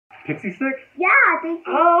pixie stick? Yeah, they do.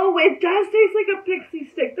 Oh, it does taste like a pixie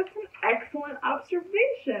stick. That's an excellent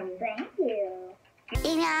observation. Thank you.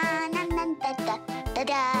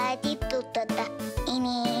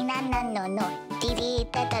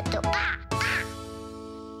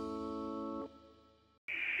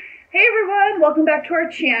 Hey everyone, welcome back to our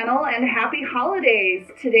channel and happy holidays.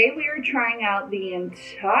 Today we are trying out the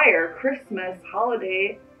entire Christmas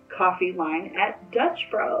holiday coffee line at Dutch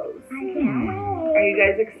Bros. I can't wait. Are you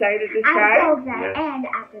guys excited to try? I'm so excited. Yes. And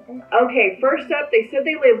after this. Okay, first up, they said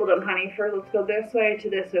they labeled them, honey. First, let's go this way to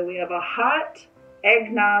this way. We have a hot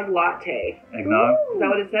eggnog latte. Eggnog? Is that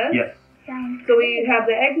what it says? Yes. So we have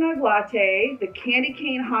the eggnog latte, the candy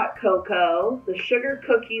cane hot cocoa, the sugar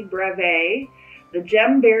cookie breve, the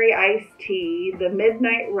gemberry iced tea, the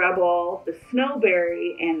midnight rebel, the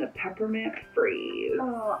snowberry, and the peppermint freeze.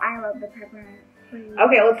 Oh, I love the peppermint freeze.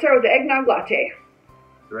 Okay, let's start with the eggnog latte.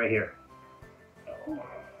 Right here.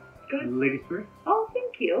 Good. Ladies first. Oh,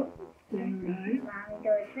 thank you. Alright. Mommy, do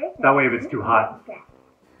it first. That way if it's too hot,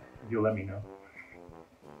 you'll let me know.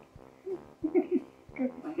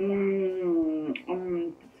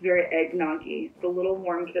 It's very eggnoggy. It's a little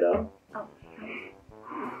warm, kiddo. Oh.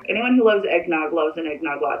 Anyone who loves eggnog loves an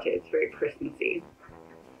eggnog latte. It's very Christmassy.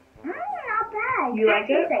 Not bad. You like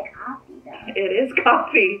it? It's like coffee, though. It is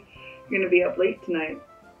coffee. You're going to be up late tonight.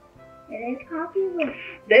 It is coffee with...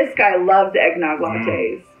 This guy loves eggnog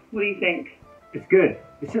lattes. What do you think? It's good.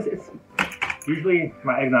 It's usually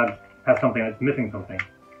my eggnog has something that's missing something.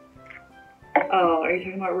 Oh, are you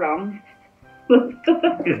talking about rum?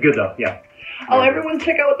 It's good though, yeah. Oh, everyone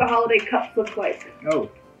check out what the holiday cups look like. Oh.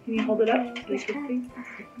 Can you hold it up? So you can see?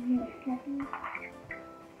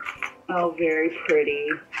 Oh, very pretty.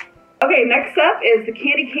 Okay, next up is the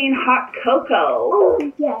candy cane hot cocoa. Oh,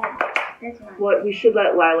 yeah. This one. What we should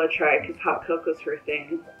let Lila try because hot cocoa's her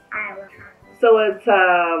thing. I love it. So it's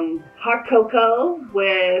hot cocoa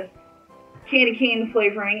with candy cane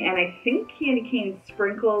flavoring and I think candy cane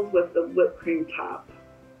sprinkles with the whipped cream top.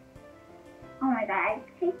 Oh my god, I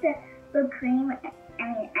take the whipped cream, I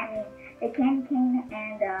mean, the candy cane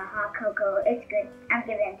and the hot cocoa. It's good. I'm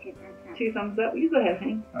giving it 2 thumbs up. 2 thumbs up. You go ahead,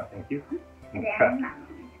 honey. Oh, thank you. And Okay. then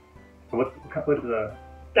mine. So what's the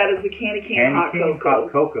That is the candy cane candy hot cane cocoa.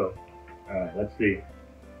 hot cocoa? Alright, let's see.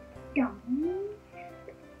 Dum.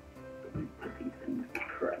 Put these in the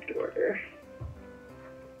correct order.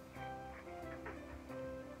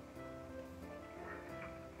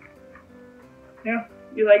 Yeah.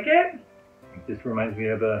 You like it? It just reminds me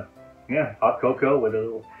of a hot cocoa with a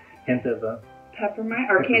little hint of Peppermint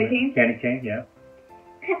or candy cane? Candy cane, yeah.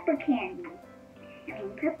 Pepper candy. I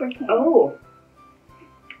mean, pepper candy. Oh.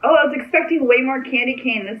 Oh, I was expecting way more candy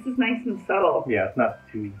cane. This is nice and subtle. Yeah, it's not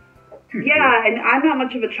too Yeah, and I'm not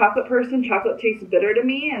much of a chocolate person. Chocolate tastes bitter to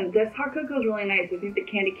me, and this hot cocoa is really nice. I think the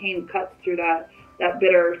candy cane cuts through that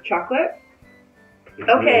bitter chocolate. sweet.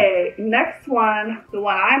 Okay, next one, the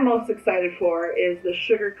one I'm most excited for is the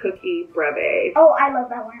sugar cookie breve. Oh, I love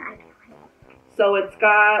that one. I can't wait. So it's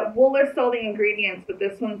got, we'll list all the ingredients, but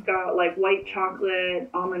this one's got like white chocolate,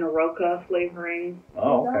 almond roca flavoring.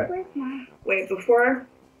 Oh, Love okay. with mine. Wait, before,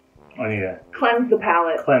 I need to cleanse the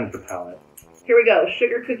palate. cleanse the palate. Here we go,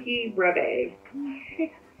 sugar cookie breve.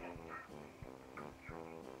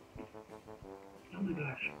 Oh my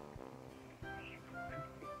gosh.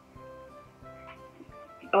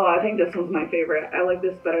 Oh, I think this one's my favorite. I like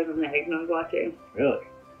this better than the eggnog latte. Really?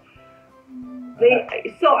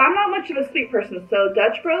 So I'm not much of a sweet person. So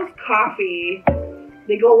Dutch Bros coffee,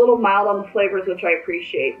 they go a little mild on the flavors, which I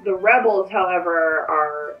appreciate. The Rebels, however,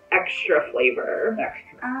 are extra flavor.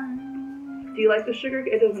 Extra. Do you like the sugar?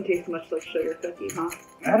 It doesn't taste much like sugar cookie, huh?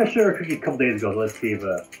 I had a sugar cookie a couple days ago. Let's see if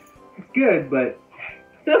it's good, but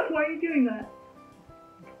Why are you doing that?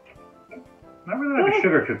 not really like a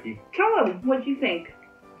sugar cookie. Tell them what you think.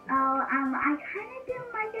 Oh, I kind of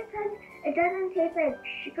don't like it because it doesn't taste like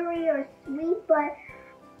sugary or sweet, but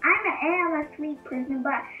I am a sweet person,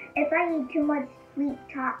 but if I eat too much sweet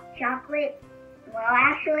chocolate, well,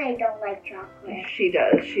 actually, I don't like chocolate. She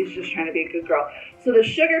does. She's just trying to be a good girl. So the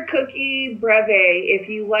sugar cookie breve, if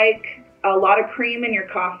you like a lot of cream in your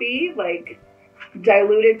coffee, like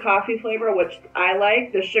diluted coffee flavor, which I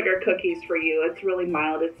like, the sugar cookie's for you. It's really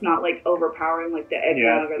mild. It's not like overpowering like the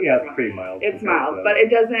eggnog. It's pretty mild. It's mild, but it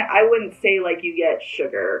doesn't, I wouldn't say like you get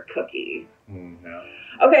sugar cookie. No.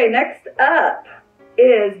 Okay, next up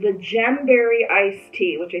is the gemberry iced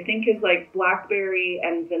tea, which I think is like blackberry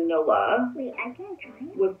and vanilla Wait, I can try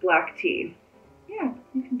it? with black tea. Yeah,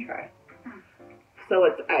 you can try. So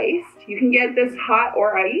it's iced. You can get this hot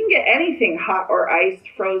or you can get anything hot or iced,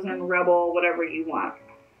 frozen, Rebel, whatever you want.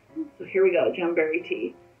 So here we go, gemberry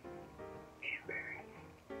tea.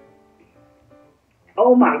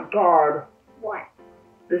 Oh my god. What?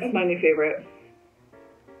 This is my new favorite.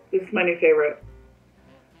 This is my new favorite.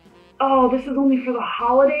 Oh, this is only for the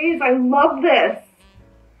holidays? I love this.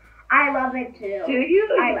 I love it too. Do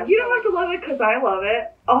you? I love You don't have to love it because I love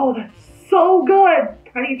it. Oh, that's so good.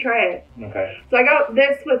 How do you try it? Okay. So I got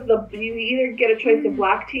this with the, you either get a choice of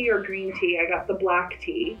black tea or green tea. I got the black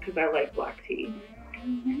tea because I like black tea.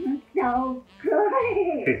 So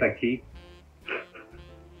good. Tastes like tea.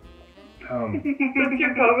 That's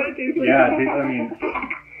your comment? Tastes like Yeah, I mean,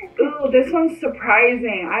 Ooh, this one's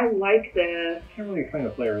surprising. I like this. I can't really explain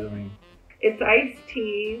the flavors. I mean, It's iced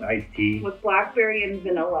tea iced tea. with blackberry and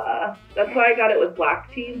vanilla. That's why I got it with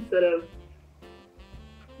black tea instead of...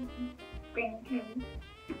 Green tea.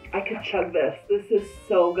 I could chug this. This is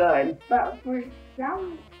so good. But for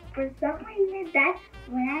some reason, that's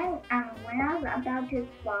when I was about to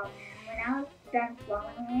swallow. When I was done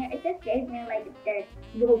swallowing it just gave me like this.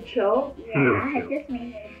 Little chill. Yeah, it just made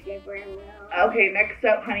me shiver a little. Okay, next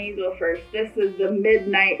up, honey, you go first. This is the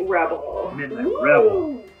Midnight Rebel. Midnight Ooh.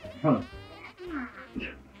 Rebel. Huh.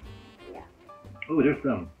 Yeah. Oh, there's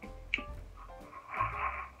some.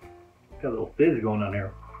 Got a little fizz going on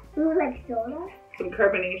here. Ooh, like soda? Some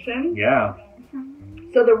carbonation. Yeah.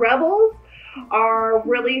 So the Rebels are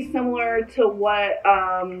really similar to what,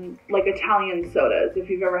 like Italian sodas, if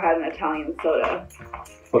you've ever had an Italian soda.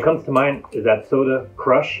 What comes to mind is that soda,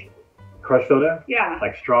 Crush soda, Yeah.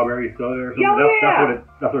 like strawberry soda or something. Yeah,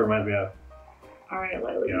 That's what it reminds me of. All right,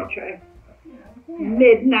 Lila, Yeah. you try.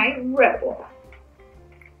 Midnight Rebel.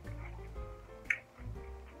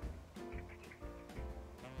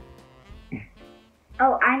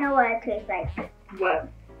 Oh, I know what it tastes like. What?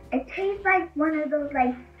 It tastes like one of those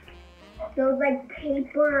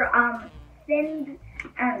paper thin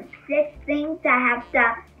thick things that have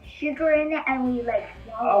the sugar in it, and we like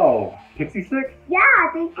swallow. Oh, Pixie Sticks? Yeah,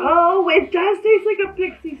 they taste. Oh, it does taste like a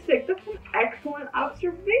pixie stick. That's an excellent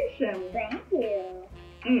observation. Thank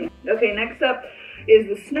you. Okay, next up is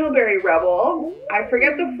the Snowberry Rebel. I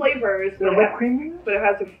forget the flavors, but Whipped cream? it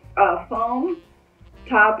has a foam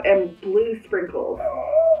top and blue sprinkles.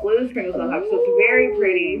 Blue sprinkles on top, so it's very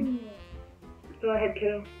pretty. Go ahead,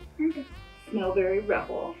 kiddo. Snowberry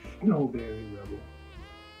Rebel. Snowberry Rebel.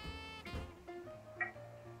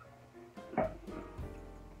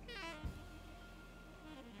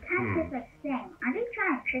 Kind of the same. Are they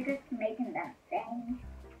trying to trick us to making them same?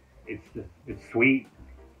 It's sweet.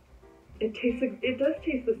 It does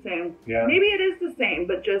taste the same. Yeah. Maybe it is the same,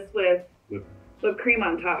 but just with Whipped. cream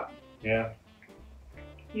on top. Yeah.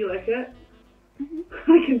 You like it? Mhm.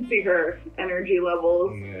 I can see her energy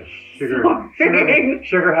levels. Yeah. Soaring.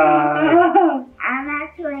 Sugar high. I'm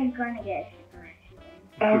actually gonna get sugar.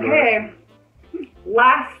 Okay.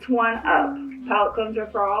 Last one up. Palate cleanser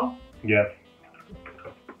for all. Yes.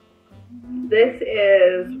 This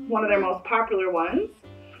is one of their most popular ones.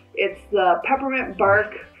 It's the peppermint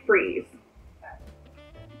bark freeze.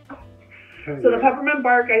 So the peppermint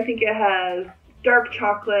bark, I think it has dark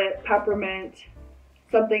chocolate, peppermint,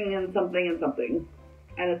 something and something and something,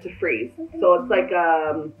 and it's a freeze. So it's like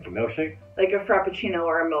A milkshake? a frappuccino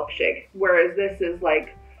or a milkshake, whereas this is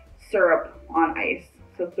like syrup on ice.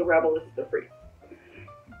 So it's the Rebel, this is the freeze.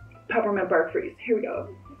 Peppermint bark freeze. Here we go.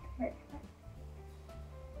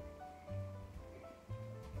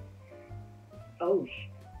 Oh,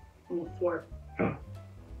 almost swore.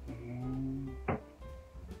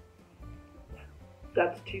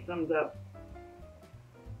 That's 2 thumbs up.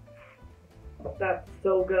 That's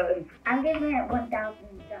so good. I'm giving it 1,000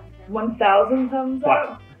 something. 1,000 thumbs Wow.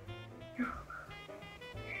 up.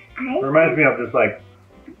 It reminds me of just like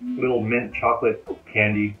little mint chocolate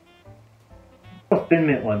candy. Those thin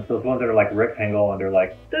mint ones, those ones that are like rectangle and they're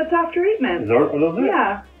like, That's after 8 minutes. are those it?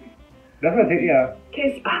 Yeah. That's what I think, yeah.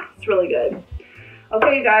 Okay, so, it's really good.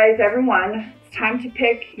 Okay, guys, everyone, it's time to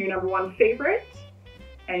pick your number 1 favorite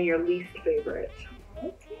and your least favorite.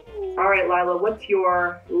 Okay. All right, Lila, what's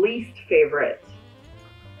your least favorite?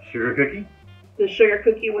 Sugar cookie? The sugar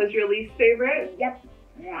cookie was your least favorite? Yep.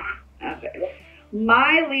 Yeah. Okay.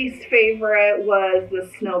 My least favorite was the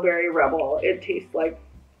Snowberry Rebel. It tastes like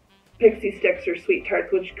pixie sticks or sweet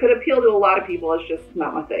tarts, which could appeal to a lot of people. It's just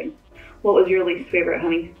not my thing. What was your least favorite,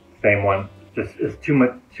 honey? Same one. Just it's too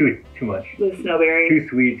much. Too much. The Snowberry. Too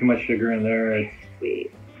sweet. Too much sugar in there. It's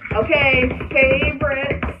Sweet. Okay,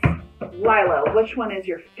 favorites. Lila, which one is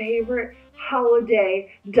your favorite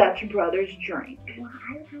holiday Dutch Brothers drink? Well,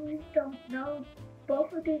 I really don't know.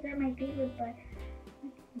 Both of these are my favorite, but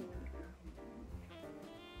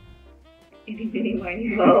Itty bitty miny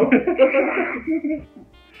mo.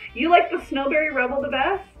 You like the Snowberry Rebel the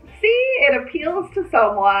best? See, it appeals to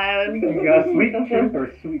someone. You got a sweet tooth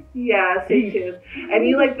or sweet? Yeah, sweet tooth. And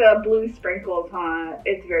you like the blue sprinkles, huh?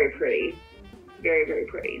 It's very pretty. Very, very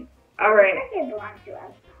pretty. All right. It belongs to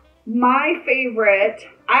us. My favorite,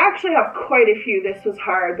 I actually have quite a few. This was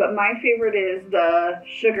hard, but my favorite is the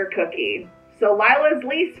sugar cookie. So Lila's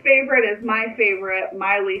least favorite is my favorite.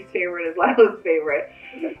 My least favorite is Lila's favorite.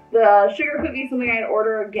 The sugar cookie is something I'd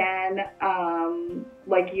order again,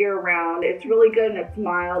 like year round. It's really good and it's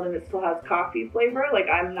mild and it still has coffee flavor. Like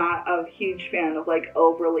I'm not a huge fan of like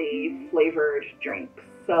overly flavored drinks.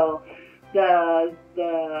 So the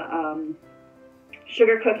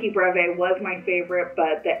sugar cookie breve was my favorite,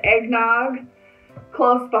 but the eggnog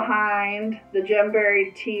close behind, the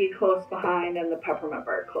gemberry tea close behind, and the peppermint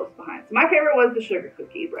bark close behind. So my favorite was the sugar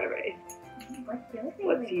cookie breve.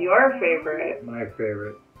 What's your favorite? My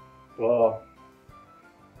favorite. Well,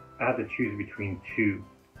 I have to choose between two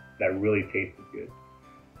that really tasted good.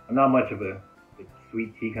 I'm not much of a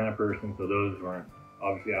sweet tea kind of person, so those weren't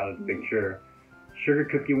obviously out of the picture. Sugar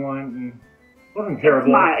cookie one wasn't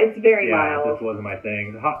terrible. It's very mild. Yeah, this wasn't my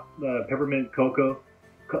thing. The peppermint cocoa,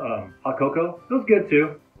 hot cocoa, it was good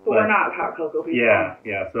too. But we're not hot cocoa people.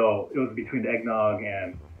 Yeah. So it was between the eggnog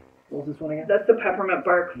and what was this one again? That's the peppermint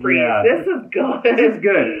bark freeze. Yeah, this is good. This is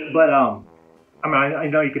good, but I mean, I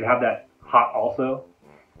know you could have that hot also,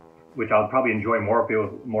 which I'll probably enjoy more if it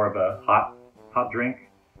was more of a hot drink.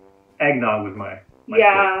 Eggnog was my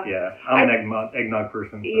yeah. pick. Yeah, I'm an eggnog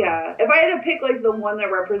person. So. Yeah, if I had to pick like the one that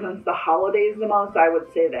represents the holidays the most, I would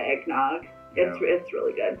say the eggnog. Yeah. It's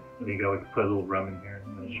really good. I think I always put a little rum in here.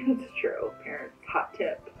 It's true, parents. Hot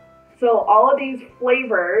tip. So all of these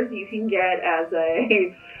flavors you can get as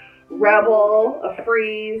a Rebel, a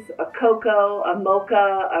Freeze, a Cocoa, a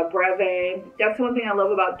Mocha, a Breve. That's one thing I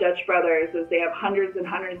love about Dutch Brothers is they have hundreds and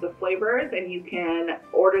hundreds of flavors and you can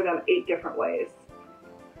order them 8 different ways.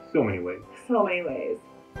 So many ways. So many ways.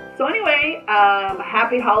 So anyway,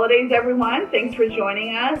 happy holidays, everyone. Thanks for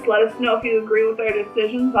joining us. Let us know if you agree with our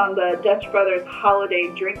decisions on the Dutch Brothers Holiday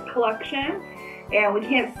Drink Collection. And we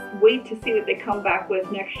can't wait to see what they come back with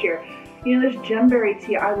next year. You know, there's gemberry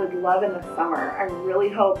tea I would love in the summer. I really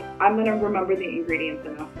hope I'm going to remember the ingredients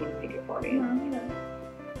and ask them to make it for me.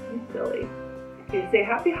 You're silly. Okay, say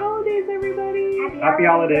happy holidays, everybody. Happy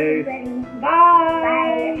holidays. Everybody.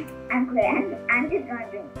 Bye. Bye. I'm clear. I'm just going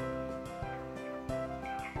to drink.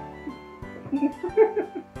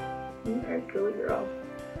 You are a silly girl.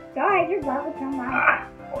 Sorry, I just love it so much.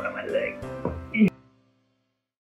 Hold on my leg.